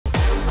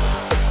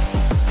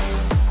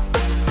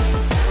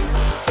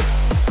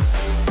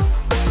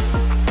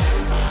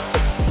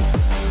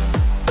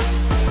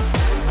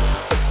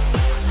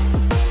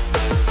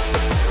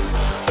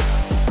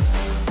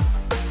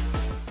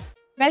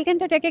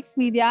Welcome to TECHx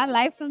Media,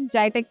 live from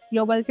GITEX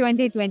Global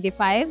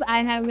 2025.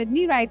 I have with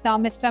me right now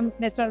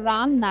Mr.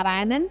 Ram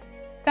Narayanan,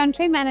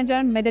 Country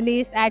Manager Middle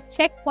East at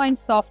Checkpoint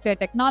Software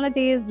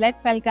Technologies.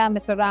 Let's welcome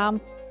Mr. Ram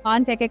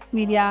on TECHx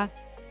Media.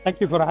 Thank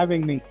you for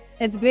having me.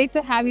 It's great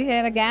to have you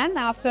here again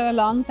after a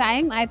long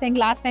time. I think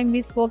last time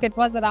we spoke, it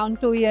was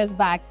around 2 years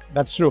back.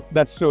 That's true.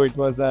 That's true. It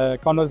was a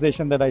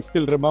conversation that I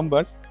still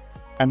remember.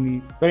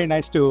 And very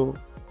nice to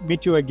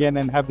meet you again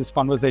and have this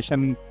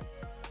conversation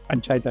on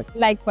GITEX.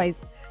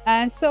 Likewise.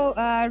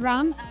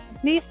 Ram,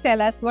 please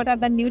tell us what are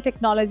the new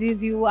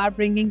technologies you are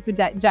bringing to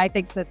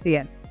GITEX this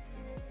year?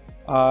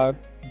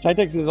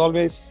 GITEX is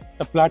always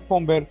a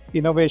platform where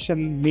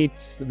innovation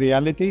meets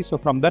reality. So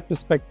from that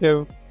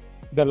perspective,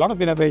 there are a lot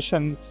of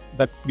innovations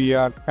that we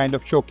are kind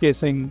of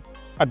showcasing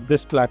at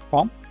this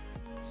platform.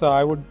 So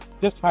I would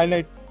just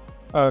highlight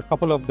a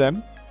couple of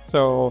them.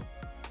 So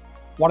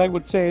what I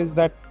would say is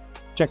that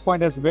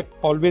Checkpoint has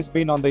always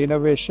been on the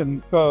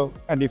innovation curve.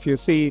 And if you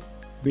see,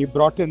 we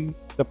brought in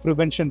the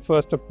prevention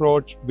first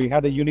approach. We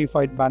had a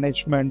unified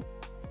management,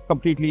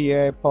 completely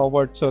AI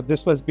powered. So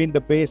this has been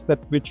the base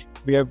that which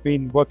we have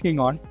been working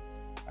on.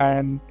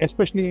 And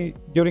especially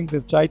during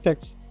this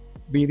GITEX,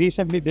 we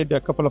recently did a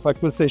couple of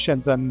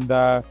acquisitions and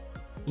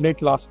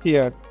late last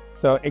year.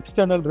 So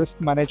external risk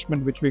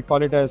management, which we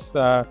call it as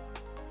the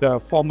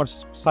former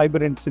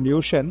cyber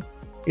solution,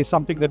 is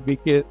something that we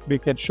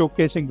can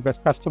showcasing because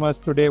customers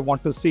today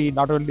want to see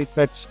not only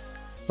threats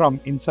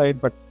from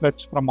inside, but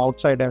threats from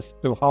outside as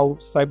to how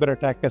cyber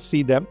attackers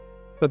see them.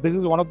 So this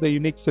is one of the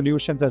unique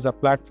solutions as a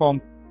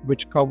platform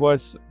which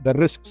covers the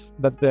risks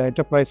that the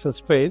enterprises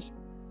face.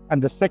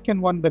 And the second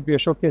one that we are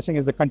showcasing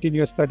is the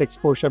continuous threat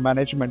exposure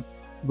management,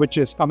 which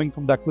is coming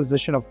from the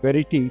acquisition of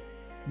Verity,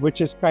 which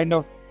is kind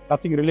of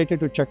nothing related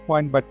to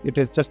Checkpoint, but it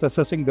is just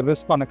assessing the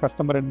risk on a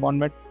customer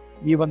environment,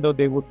 even though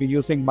they would be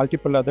using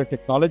multiple other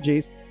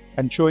technologies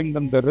and showing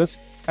them the risk,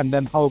 and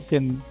then how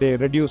can they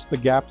reduce the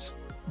gaps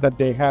that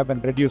they have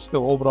and reduce the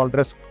overall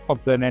risk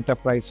of the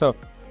enterprise. So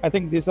I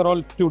think these are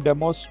all two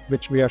demos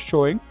which we are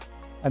showing,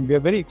 and we are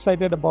very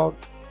excited about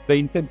the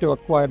intent to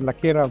acquire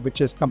Lakera, which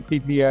is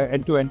completely an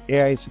end-to-end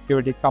AI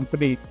security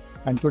company.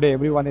 And today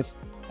everyone is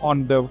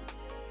on the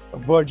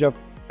verge of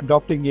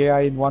adopting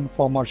AI in one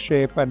form or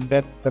shape, and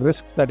then the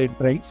risks that it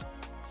brings.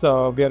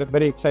 So we are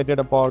very excited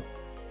about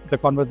the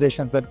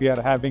conversations that we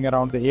are having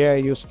around the AI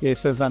use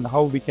cases and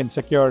how we can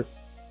secure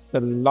the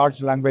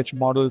large language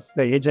models,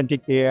 the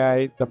agentic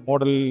AI, the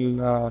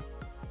model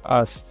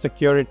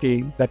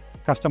security that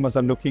customers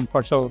are looking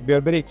for. So we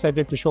are very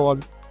excited to show,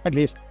 at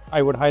least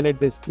I would highlight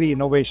these three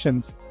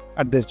innovations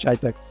at this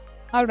GITEX.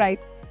 All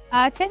right.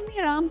 Tell me,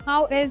 Ram,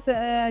 how is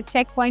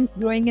Checkpoint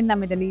growing in the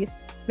Middle East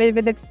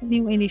with its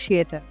new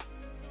initiative?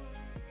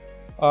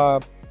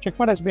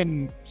 Checkpoint has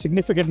been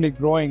significantly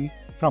growing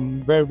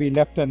from where we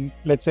left, and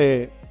let's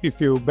say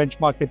if you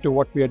benchmark it to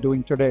what we are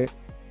doing today,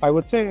 I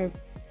would say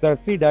there are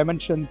three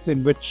dimensions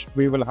in which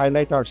we will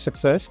highlight our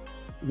success.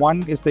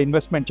 One is the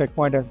investment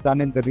Checkpoint has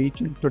done in the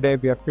region. Today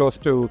we are close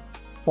to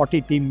 40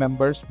 team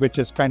members, which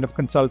is kind of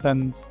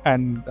consultants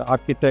and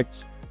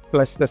architects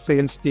plus the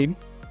sales team,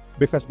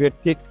 because we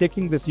are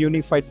taking this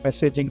unified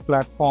messaging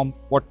platform,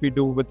 what we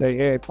do with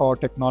the AI powered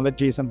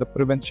technologies and the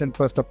prevention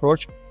first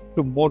approach,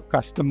 to more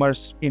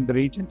customers in the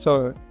region.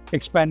 So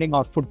expanding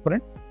our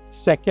footprint.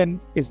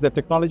 Second is the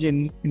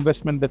technology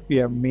investment that we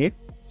have made.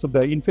 So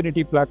the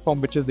Infinity platform,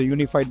 which is the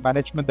unified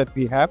management that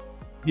we have,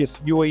 is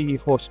UAE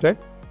hosted.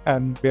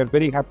 And we are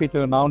very happy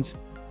to announce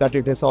that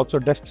it is also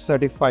desk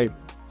certified.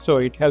 So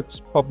it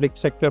helps public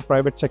sector,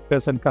 private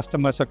sectors and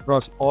customers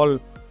across all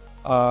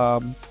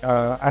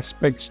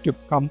aspects to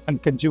come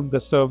and consume the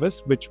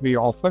service which we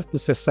offer.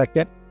 This is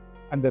second.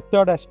 And the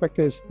third aspect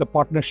is the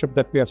partnership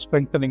that we are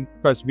strengthening,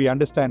 because we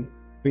understand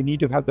we need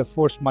to have the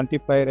force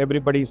multiplier.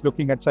 Everybody is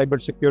looking at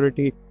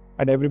cybersecurity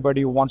and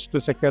everybody wants to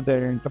secure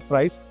their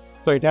enterprise.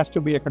 So it has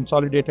to be a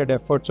consolidated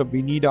effort. So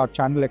we need our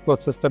channel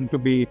ecosystem to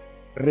be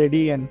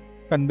ready and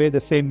convey the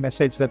same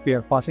message that we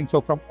are passing.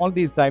 So from all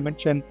these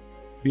dimensions,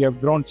 we have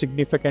grown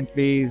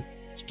significantly,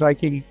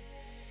 striking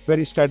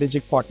very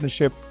strategic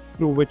partnership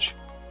through which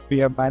we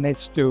have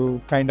managed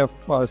to kind of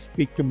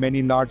speak to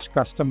many large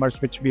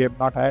customers which we have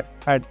not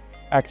had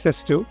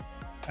access to,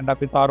 and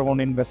with our own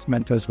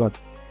investment as well.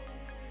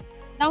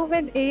 Now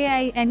with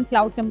AI and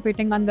cloud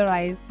computing on the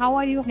rise, how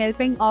are you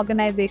helping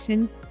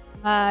organizations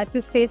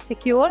to stay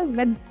secure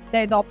with the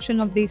adoption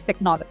of these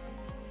technologies?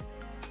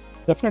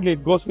 Definitely,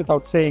 it goes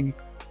without saying.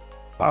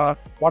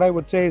 What I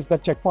would say is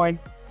that Checkpoint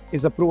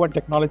is a proven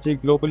technology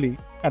globally,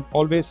 and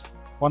always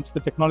once the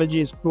technology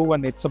is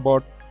proven, it's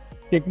about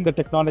taking the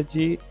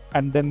technology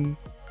and then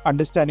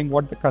understanding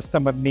what the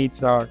customer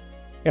needs are,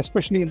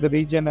 especially in the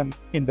region and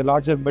in the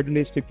larger Middle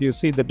East. If you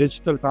see, the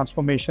digital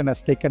transformation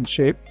has taken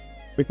shape,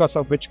 because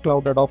of which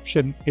cloud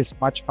adoption is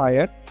much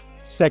higher.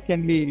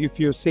 Secondly, if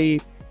you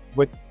see,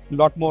 with a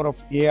lot more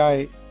of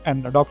AI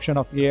and adoption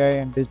of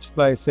AI and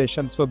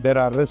digitalization, so there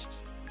are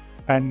risks,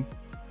 and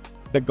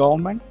the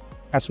government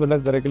as well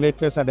as the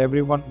regulators and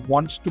everyone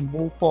wants to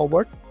move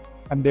forward,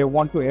 and they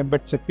want to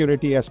embed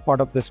security as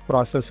part of this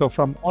process. So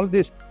from all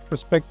this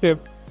perspective,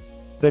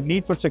 the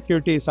need for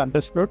security is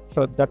understood.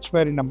 So that's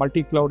where in a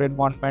multi-cloud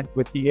environment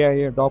with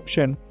AI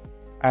adoption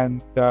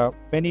and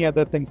many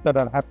other things that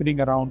are happening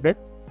around it,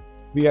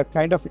 we are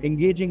kind of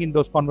engaging in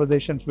those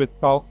conversations with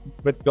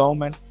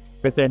government,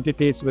 with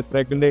entities, with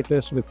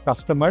regulators, with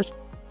customers,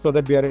 so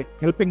that we are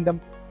helping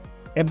them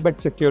embed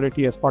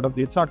security as part of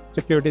the, it's not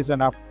security is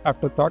an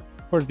afterthought.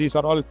 Of course, these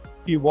are all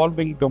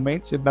evolving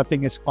domains, and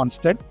nothing is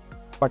constant,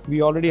 but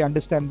we already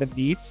understand the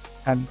needs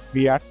and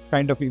we are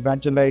kind of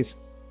evangelize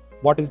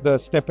what is the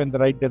step in the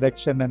right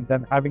direction, and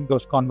then having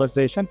those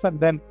conversations, and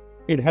then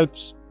it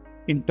helps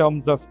in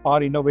terms of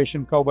our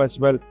innovation curve as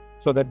well,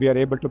 so that we are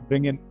able to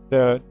bring in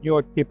the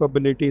newer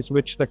capabilities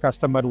which the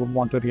customer would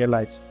want to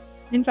realize.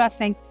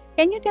 Interesting.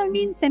 Can you tell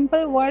me in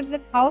simple words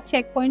that how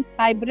Checkpoint's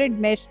hybrid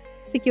mesh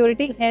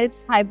security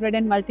helps hybrid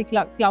and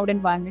multi-cloud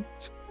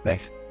environments?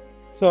 Right.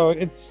 So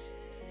it's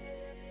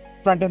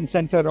front and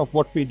center of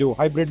what we do.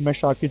 Hybrid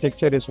mesh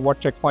architecture is what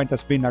Checkpoint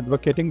has been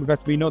advocating,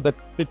 because we know that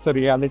it's a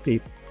reality.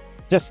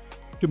 Just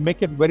to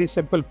make it very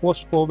simple,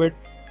 post-COVID,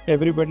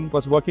 everyone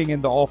was working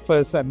in the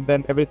office and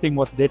then everything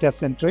was data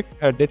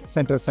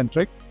center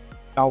centric.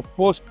 Now,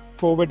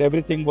 post-COVID,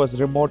 everything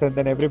was remote and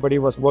then everybody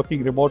was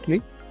working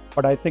remotely.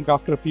 But I think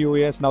after a few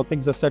years, now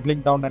things are settling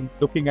down and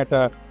looking at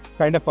a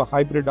kind of a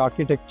hybrid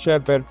architecture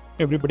where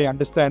everybody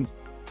understands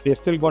they're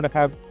still going to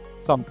have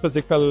some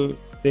physical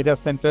data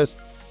centers.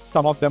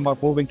 Some of them are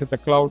moving to the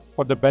cloud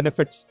for the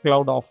benefits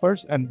cloud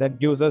offers, and then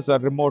users are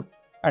remote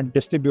and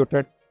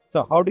distributed.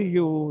 So how do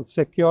you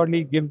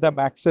securely give them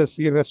access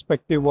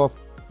irrespective of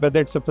whether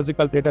it's a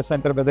physical data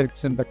center, whether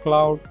it's in the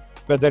cloud,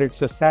 whether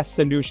it's a SaaS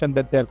solution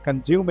that they're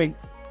consuming?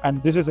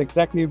 And this is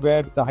exactly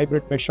where the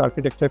hybrid mesh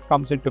architecture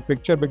comes into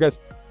picture, because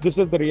this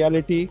is the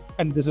reality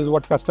and this is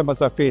what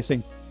customers are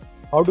facing.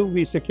 How do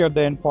we secure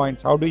the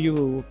endpoints? How do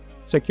you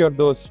secure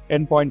those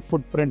endpoint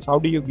footprints? How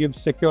do you give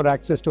secure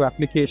access to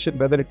application,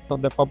 whether it's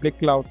on the public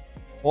cloud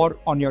or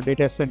on your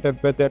data center?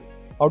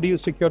 How do you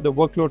secure the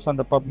workloads on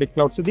the public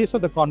cloud? So these are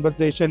the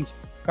conversations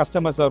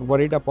customers are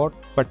worried about.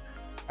 But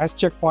as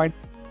Checkpoint,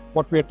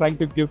 what we're trying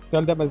to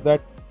tell them is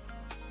that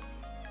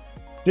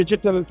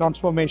digital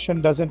transformation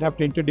doesn't have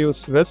to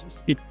introduce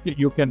risks.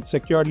 You can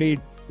securely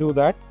do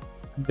that.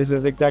 This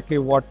is exactly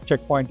what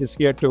Checkpoint is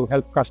here to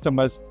help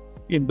customers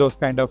in those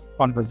kind of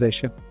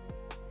conversations.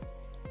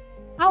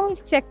 How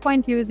is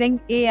Checkpoint using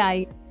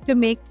AI to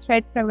make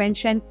threat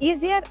prevention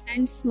easier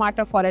and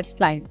smarter for its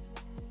clients?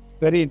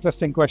 Very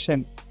interesting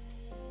question.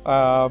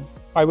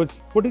 I would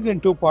put it in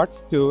two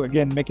parts to,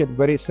 again, make it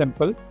very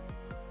simple.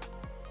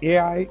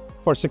 AI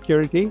for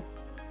security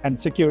and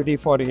security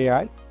for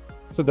AI.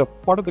 So the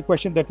part of the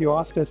question that you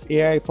asked is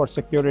AI for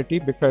security,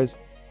 because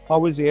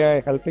how is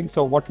AI helping?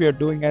 So what we are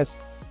doing is,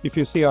 if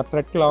you see our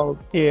Threat Cloud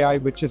AI,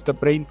 which is the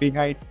brain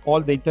behind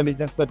all the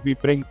intelligence that we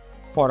bring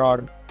for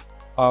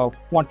our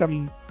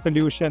quantum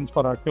solutions,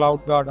 for our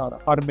Cloud Guard, or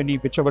Harmony,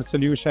 whichever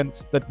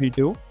solutions that we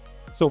do.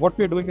 So what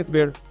we're doing is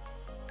we're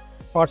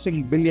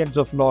parsing billions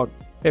of logs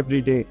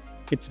every day.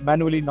 It's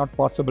manually not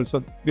possible.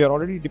 So we are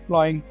already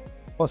deploying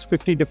almost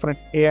 50 different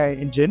AI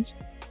engines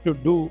to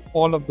do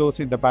all of those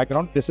in the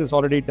background. This is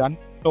already done.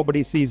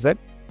 Nobody sees it.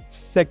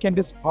 Second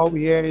is how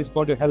AI is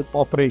going to help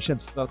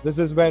operations. Now, this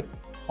is where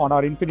on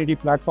our Infinity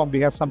platform, we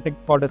have something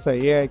called as an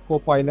AI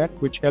Copilot,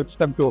 which helps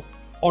them to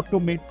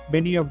automate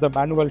many of the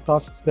manual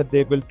tasks that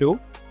they will do,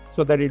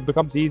 so that it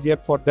becomes easier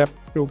for them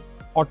to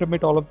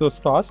automate all of those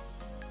tasks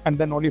and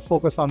then only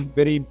focus on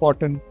very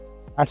important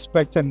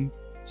aspects and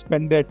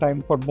spend their time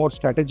for more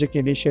strategic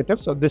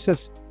initiatives. So this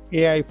is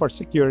AI for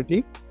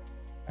security.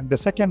 And the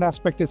second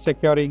aspect is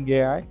securing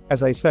AI.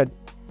 As I said,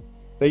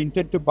 the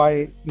intent to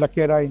buy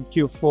Lakera in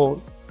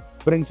Q4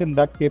 brings in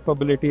that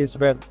capabilities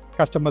where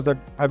customers are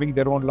having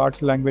their own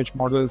large language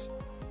models.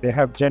 They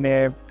have Gen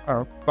AI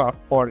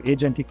or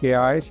agentic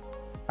AIs.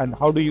 And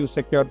how do you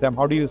secure them?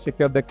 How do you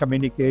secure the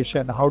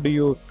communication? How do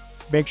you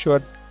make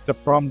sure the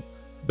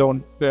prompts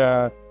don't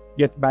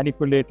get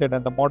manipulated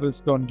and the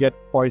models don't get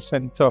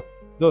poisoned? So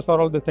those are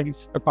all the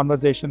things, a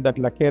conversation that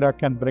Lakera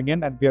can bring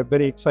in, and we are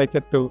very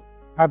excited to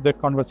have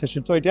that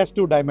conversation. So it has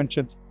two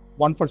dimensions,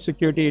 one for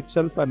security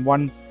itself and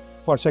one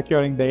for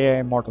securing the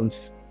AI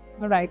models.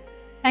 All right.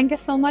 Thank you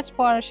so much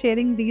for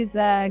sharing these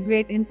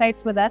great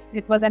insights with us.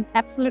 It was an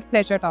absolute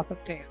pleasure talking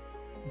to you.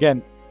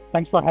 Again,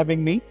 thanks for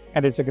having me.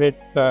 And it's a great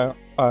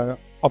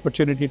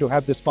opportunity to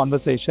have this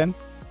conversation.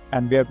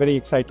 And we are very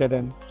excited.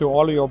 And to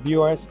all your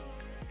viewers,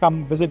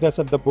 come visit us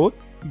at the booth.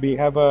 We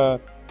have a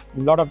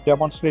lot of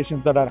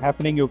demonstrations that are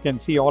happening. You can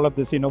see all of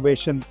these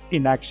innovations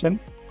in action.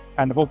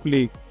 And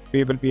hopefully,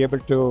 we will be able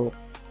to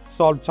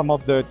solve some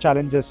of the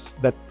challenges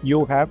that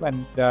you have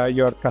and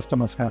your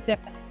customers have.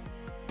 Definitely.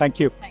 Thank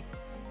you.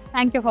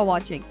 Thank you for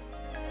watching.